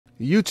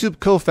YouTube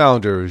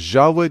co-founder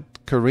Jawed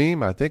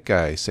Karim, I think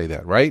I say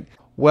that right.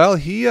 Well,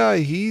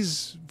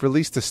 he's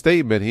released a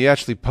statement. He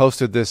actually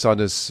posted this on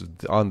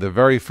the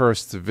very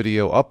first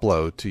video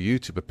upload to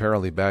YouTube,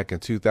 apparently back in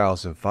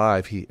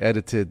 2005. He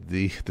edited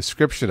the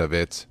description of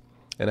it,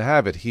 and I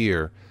have it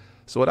here.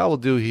 So what I will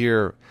do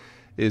here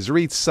is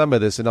read some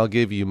of this, and I'll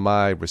give you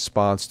my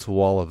response to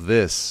all of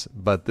this.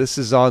 But this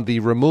is on the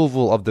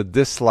removal of the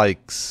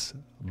dislikes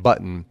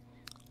button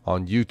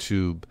on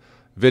YouTube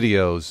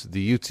videos.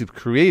 The YouTube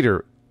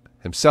creator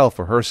himself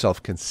or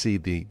herself can see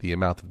the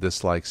amount of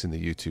dislikes in the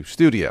YouTube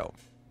studio.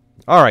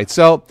 All right,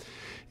 so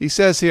he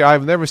says here,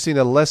 I've never seen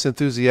a less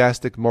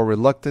enthusiastic, more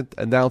reluctant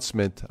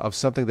announcement of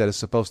something that is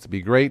supposed to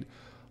be great.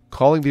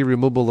 Calling the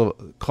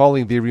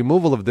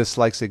removal of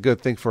dislikes a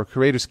good thing for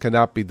creators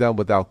cannot be done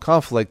without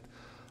conflict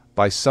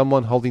by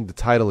someone holding the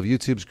title of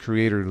YouTube's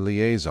creator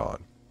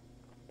liaison.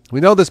 We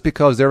know this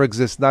because there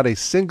exists not a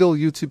single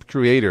YouTube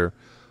creator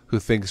who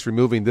thinks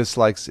removing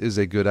dislikes is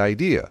a good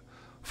idea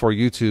for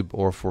YouTube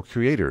or for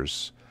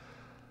creators.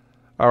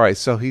 All right,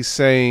 so he's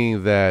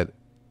saying that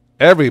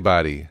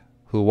everybody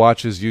who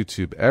watches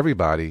YouTube,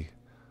 everybody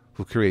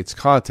who creates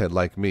content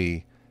like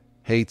me,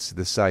 hates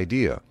this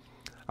idea.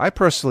 I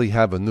personally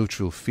have a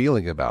neutral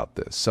feeling about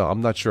this, so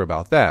I'm not sure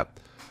about that.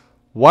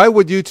 Why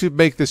would YouTube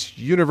make this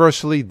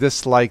universally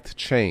disliked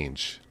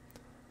change?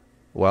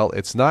 Well,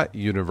 it's not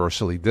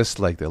universally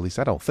disliked, at least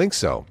I don't think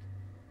so.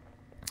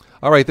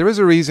 All right, there is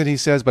a reason, he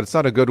says, but it's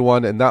not a good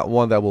one and not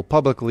one that will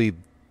publicly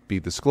be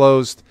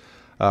disclosed.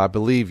 I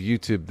believe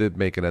YouTube did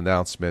make an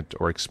announcement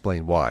or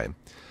explain why.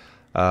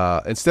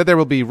 Instead, there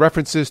will be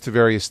references to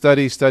various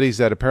studies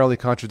that apparently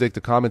contradict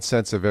the common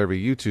sense of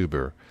every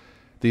YouTuber.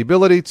 The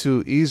ability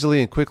to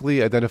easily and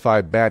quickly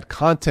identify bad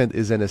content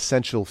is an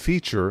essential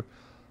feature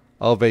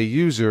of a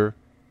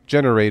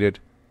user-generated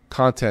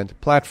content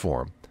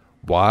platform.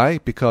 Why?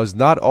 Because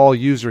not all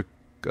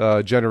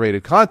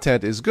user-generated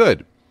content is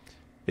good.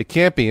 It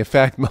can't be. In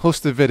fact,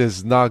 most of it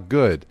is not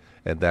good,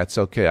 and that's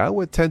okay. I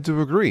would tend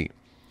to agree.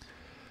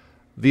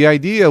 The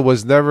idea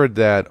was never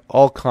that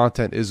all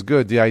content is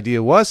good. The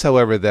idea was,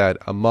 however, that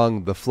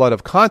among the flood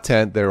of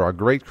content, there are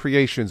great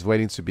creations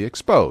waiting to be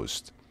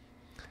exposed.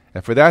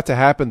 And for that to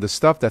happen, the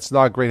stuff that's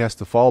not great has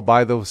to fall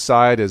by the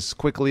side as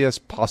quickly as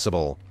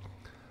possible.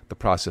 The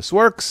process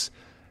works,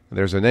 and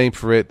there's a name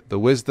for it, the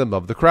wisdom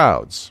of the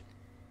crowds.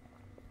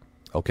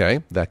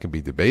 Okay, that can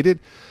be debated.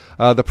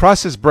 The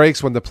process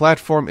breaks when the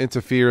platform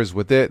interferes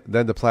with it,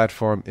 then the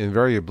platform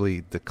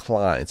invariably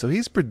declines. So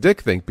he's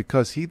predicting,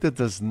 because he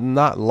does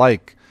not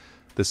like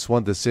this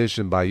one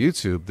decision by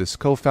YouTube, this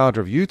co-founder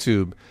of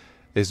YouTube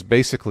is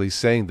basically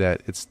saying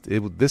that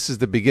this is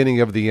the beginning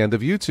of the end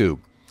of YouTube.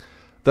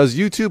 Does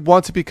YouTube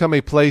want to become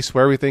a place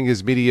where everything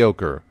is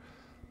mediocre?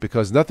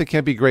 Because nothing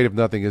can be great if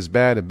nothing is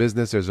bad. In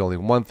business, there's only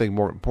one thing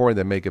more important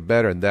than make it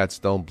better, and that's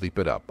don't bleep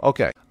it up.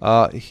 Okay.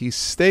 He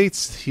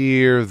states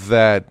here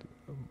that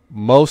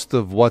most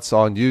of what's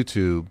on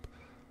YouTube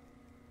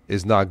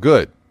is not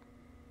good.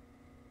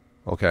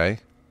 Okay.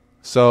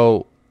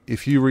 So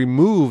if you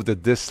remove the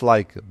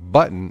dislike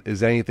button,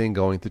 is anything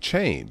going to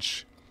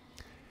change?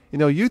 You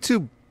know,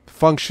 YouTube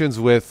functions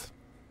with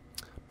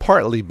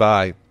partly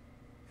by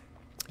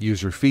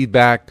user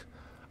feedback,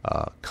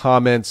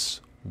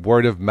 comments,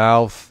 word of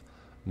mouth,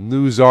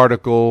 news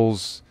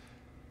articles.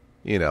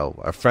 You know,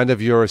 a friend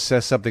of yours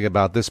says something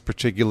about this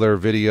particular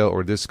video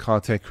or this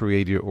content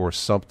creator or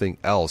something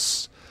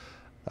else.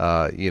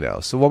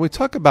 So when we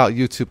talk about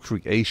YouTube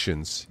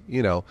creations,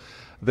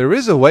 there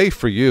is a way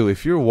for you,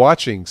 if you're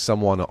watching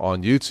someone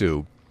on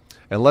YouTube,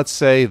 and let's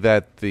say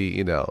that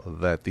the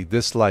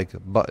dislike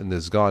button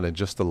is gone and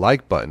just the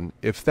like button,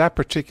 if that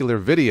particular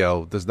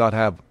video does not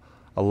have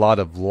a lot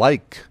of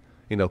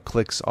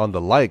clicks on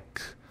the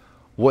like,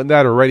 wouldn't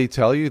that already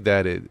tell you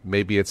that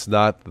maybe it's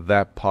not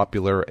that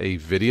popular a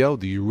video?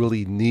 Do you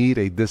really need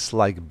a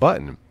dislike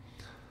button?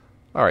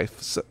 All right,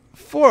 so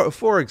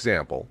for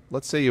example,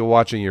 let's say you're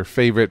watching your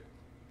favorite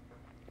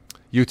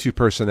YouTube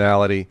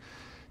personality.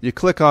 You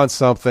click on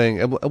something,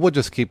 and we'll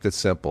just keep it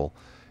simple.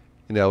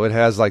 It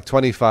has like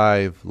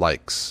 25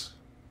 likes.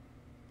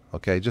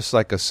 Okay, just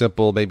like a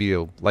simple, maybe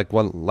like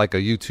a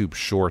YouTube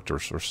short or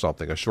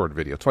something, a short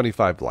video,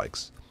 25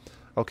 likes.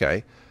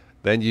 Okay,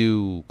 then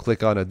you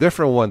click on a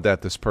different one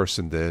that this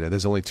person did, and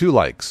there's only 2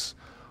 likes.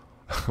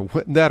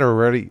 Wouldn't that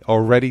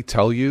already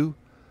tell you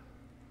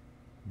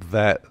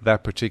that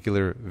that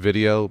particular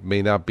video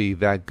may not be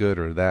that good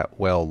or that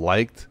well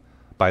liked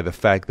by the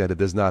fact that it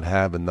does not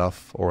have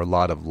enough or a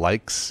lot of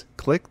likes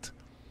clicked?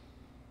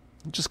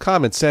 Just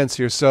common sense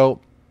here.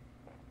 So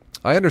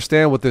I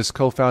understand what this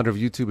co-founder of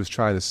YouTube is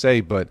trying to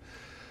say, but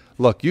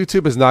look,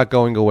 YouTube is not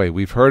going away.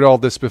 We've heard all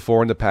this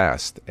before in the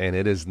past, and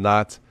it is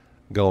not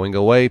going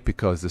away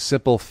because the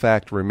simple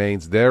fact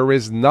remains there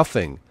is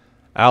nothing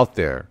out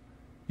there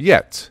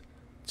yet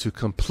to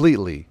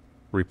completely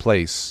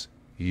replace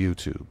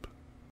YouTube.